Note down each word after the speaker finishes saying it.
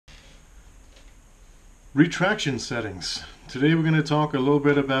Retraction settings. Today we're going to talk a little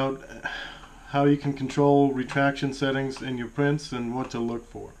bit about how you can control retraction settings in your prints and what to look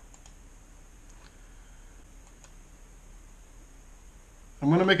for. I'm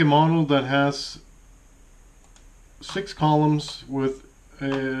going to make a model that has 6 columns with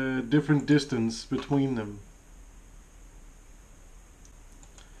a different distance between them.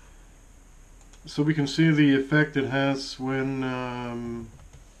 So we can see the effect it has when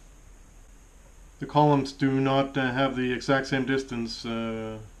the columns do not have the exact same distance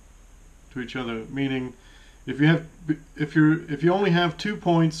to each other. Meaning, if you only have 2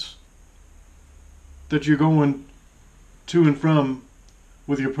 points that you're going to and from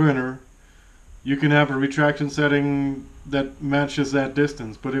with your printer, you can have a retraction setting that matches that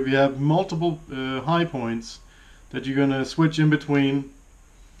distance. But if you have multiple high points that you're going to switch in between,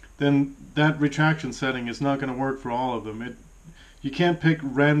 then that retraction setting is not going to work for all of them. You can't pick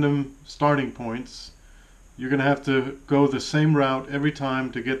random starting points. You're going to have to go the same route every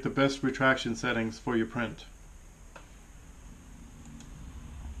time to get the best retraction settings for your print.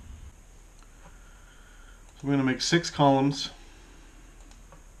 So we're going to make 6 columns.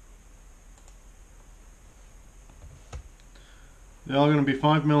 They're all going to be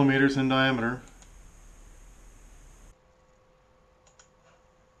 5 millimeters in diameter.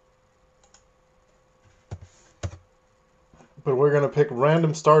 But we're going to pick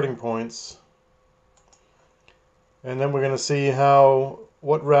random starting points, and then we're going to see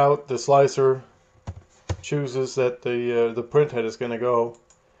what route the slicer chooses that the print head is going to go,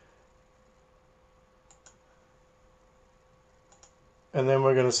 and then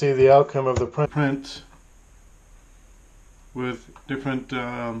we're going to see the outcome of the print with different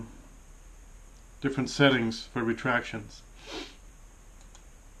settings for retractions.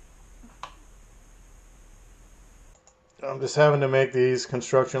 I'm just having to make these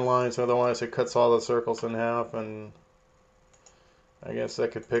construction lines, otherwise it cuts all the circles in half, and I guess I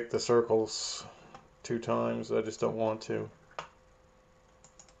could pick the circles 2 times. I just don't want to.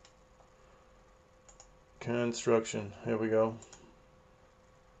 Construction. Here we go.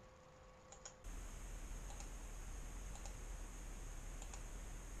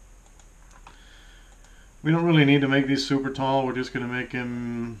 We don't really need to make these super tall. We're just going to make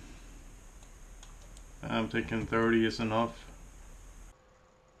them, I'm thinking 30 is enough.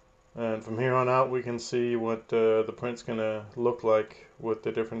 And from here on out we can see what the print's going to look like with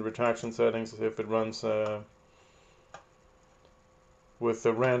the different retraction settings if it runs with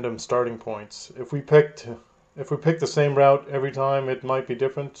the random starting points. If we pick the same route every time, it might be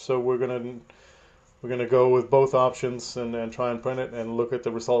different. So we're gonna go with both options and then try and print it and look at the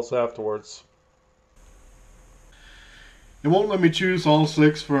results afterwards. It won't let me choose all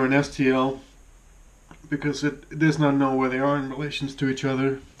 6 for an STL because it does not know where they are in relations to each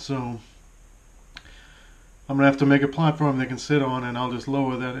other. So I'm gonna have to make a platform they can sit on, and I'll just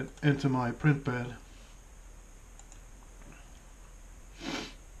lower that into my print bed.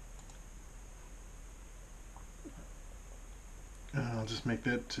 I'll just make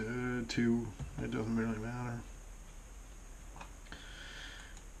that 2. It doesn't really matter.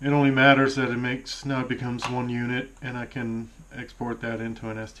 It only matters that now it becomes 1 unit, and I can export that into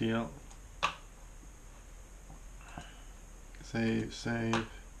an STL. Save.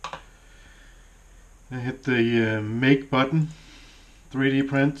 I hit the make button, 3D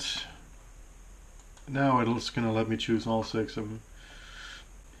print. Now it's going to let me choose all 6 of them.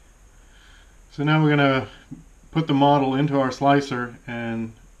 So now we're going to put the model into our slicer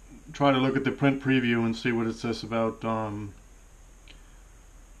and try to look at the print preview and see what it says about the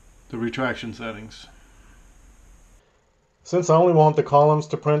retraction settings. Since I only want the columns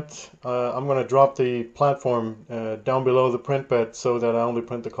to print, I'm going to drop the platform down below the print bed so that I only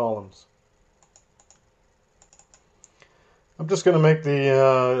print the columns. I'm just going to make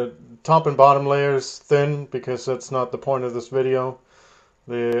the top and bottom layers thin because that's not the point of this video.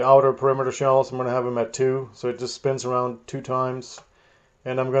 The outer perimeter shells, I'm going to have them at 2, so it just spins around 2 times.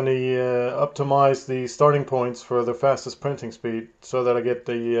 And I'm going to optimize the starting points for the fastest printing speed so that I get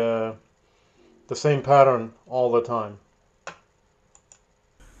the same pattern all the time.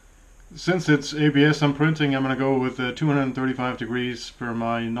 Since it's ABS I'm printing, I'm going to go with 235 degrees for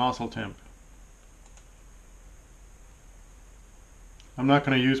my nozzle temp. I'm not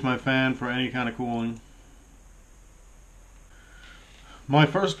going to use my fan for any kind of cooling. My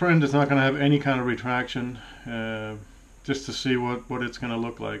first print is not going to have any kind of retraction, just to see what it's going to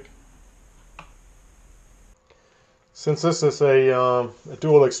look like. Since this is a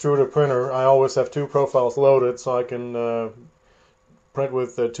dual extruder printer, I always have 2 profiles loaded, so I can print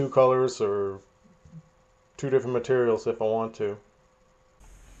with 2 colors or 2 different materials if I want to.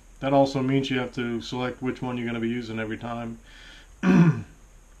 that also means you have to select which one you're going to be using every time.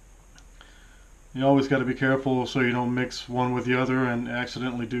 You always got to be careful so you don't mix one with the other and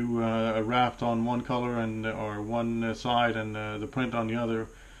accidentally do a raft on one color and or one side and the print on the other,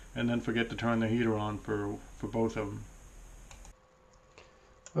 and then forget to turn the heater on for both of them.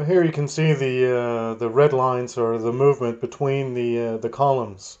 Well, here you can see the red lines or the movement between the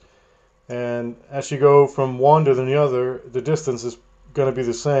columns, and as you go from one to the other, the distance is going to be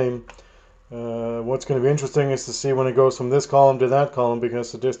the same. What's going to be interesting is to see when it goes from this column to that column,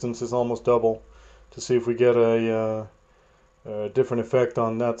 because the distance is almost double, to see if we get a different effect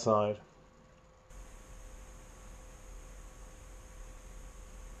on that side.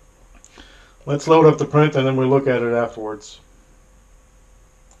 Let's load up the print and then we'll look at it afterwards.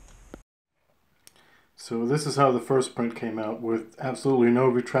 So this is how the first print came out, with absolutely no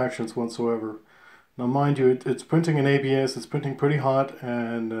retractions whatsoever. Now mind you, it's printing in ABS, it's printing pretty hot,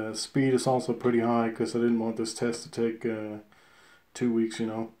 and speed is also pretty high because I didn't want this test to take 2 weeks, you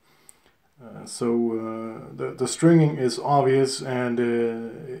know. So the stringing is obvious, and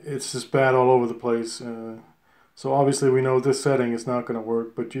it's just bad all over the place. So obviously we know this setting is not going to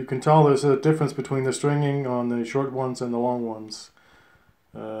work, but you can tell there's a difference between the stringing on the short ones and the long ones.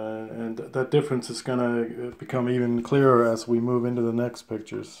 And that difference is going to become even clearer as we move into the next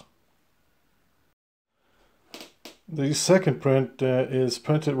pictures. The second print is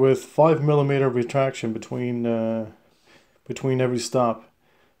printed with 5mm retraction between every stop.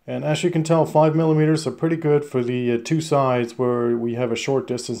 And as you can tell, 5mm are pretty good for the two sides where we have a short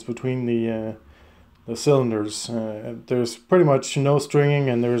distance between the cylinders. There's pretty much no stringing,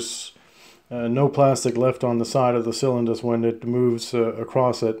 and there's no plastic left on the side of the cylinders when it moves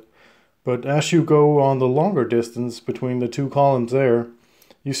across it. But as you go on the longer distance between the two columns there,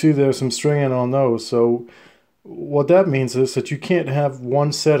 you see there's some stringing on those. So what that means is that you can't have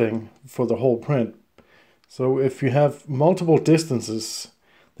one setting for the whole print. So if you have multiple distances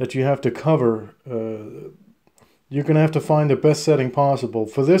that you have to cover, you're going to have to find the best setting possible.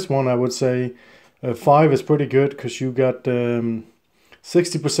 For this one, I would say 5 is pretty good, because you got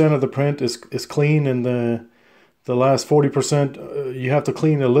 60% of the print is clean, and the last 40% you have to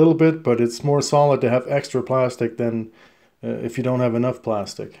clean a little bit, but it's more solid to have extra plastic than if you don't have enough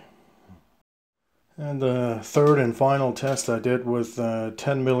plastic. And the third and final test I did with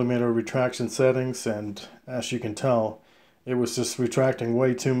 10mm retraction settings, and as you can tell, it was just retracting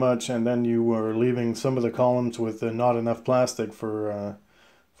way too much, and then you were leaving some of the columns with not enough plastic for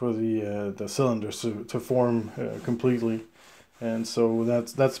the cylinders to form completely. And so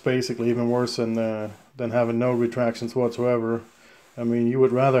that's basically even worse than having no retractions whatsoever. I mean, you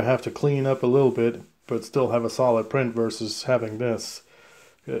would rather have to clean up a little bit but still have a solid print versus having this.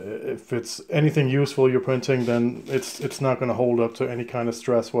 If it's anything useful you're printing, then it's not going to hold up to any kind of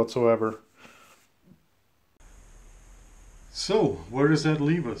stress whatsoever. So, where does that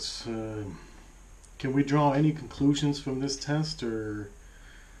leave us? Can we draw any conclusions from this test, or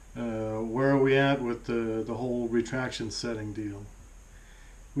where are we at with the whole retraction setting deal?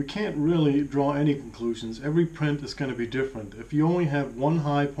 We can't really draw any conclusions. Every print is going to be different. If you only have one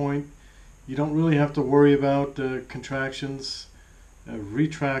high point, you don't really have to worry about contractions,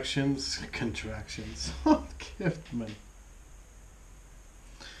 retractions, contractions. Oh, gift me.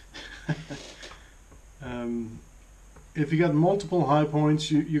 If you got multiple high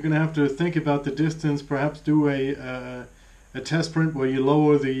points, you're going to have to think about the distance, perhaps do a test print where you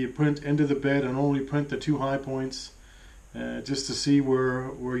lower the print into the bed and only print the two high points, just to see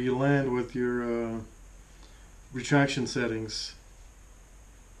where you land with your retraction settings.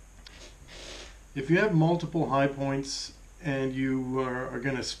 If you have multiple high points and you are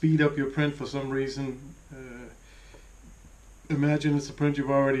going to speed up your print for some reason, imagine it's a print you've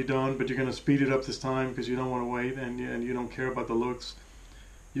already done, but you're going to speed it up this time because you don't want to wait, and you don't care about the looks.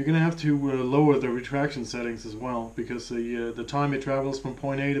 You're going to have to lower the retraction settings as well, because the time it travels from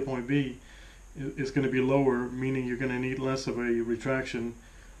point A to point B is going to be lower, meaning you're going to need less of a retraction,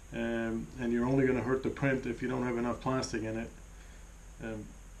 and you're only going to hurt the print if you don't have enough plastic in it.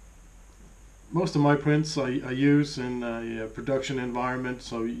 Most of my prints I use in a production environment,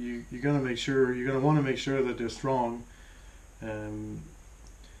 so you're going to want to make sure that they're strong.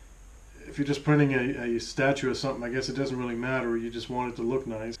 If you're just printing a statue or something, I guess it doesn't really matter. You just want it to look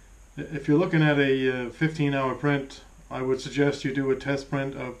nice. If you're looking at a 15-hour print, I would suggest you do a test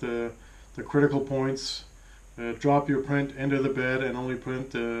print of the critical points. Drop your print into the bed and only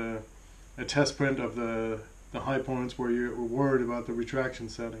print a test print of the high points where you're worried about the retraction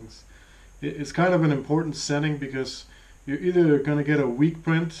settings. It's kind of an important setting, because you're either going to get a weak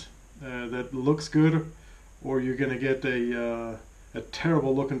print that looks good, or you're going to get a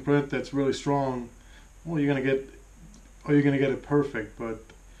terrible looking print that's really strong, well, you're gonna get it perfect. But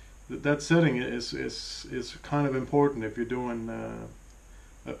that setting is kind of important if you're doing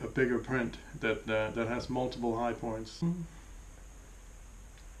a bigger print that has multiple high points.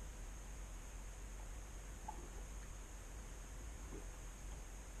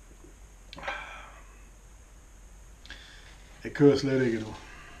 Jeg kører slet ikke nu.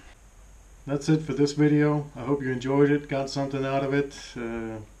 That's it for this video. I hope you enjoyed it, got something out of it.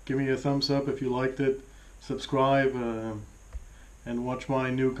 Give me a thumbs up if you liked it. Subscribe and watch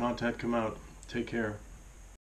my new content come out. Take care.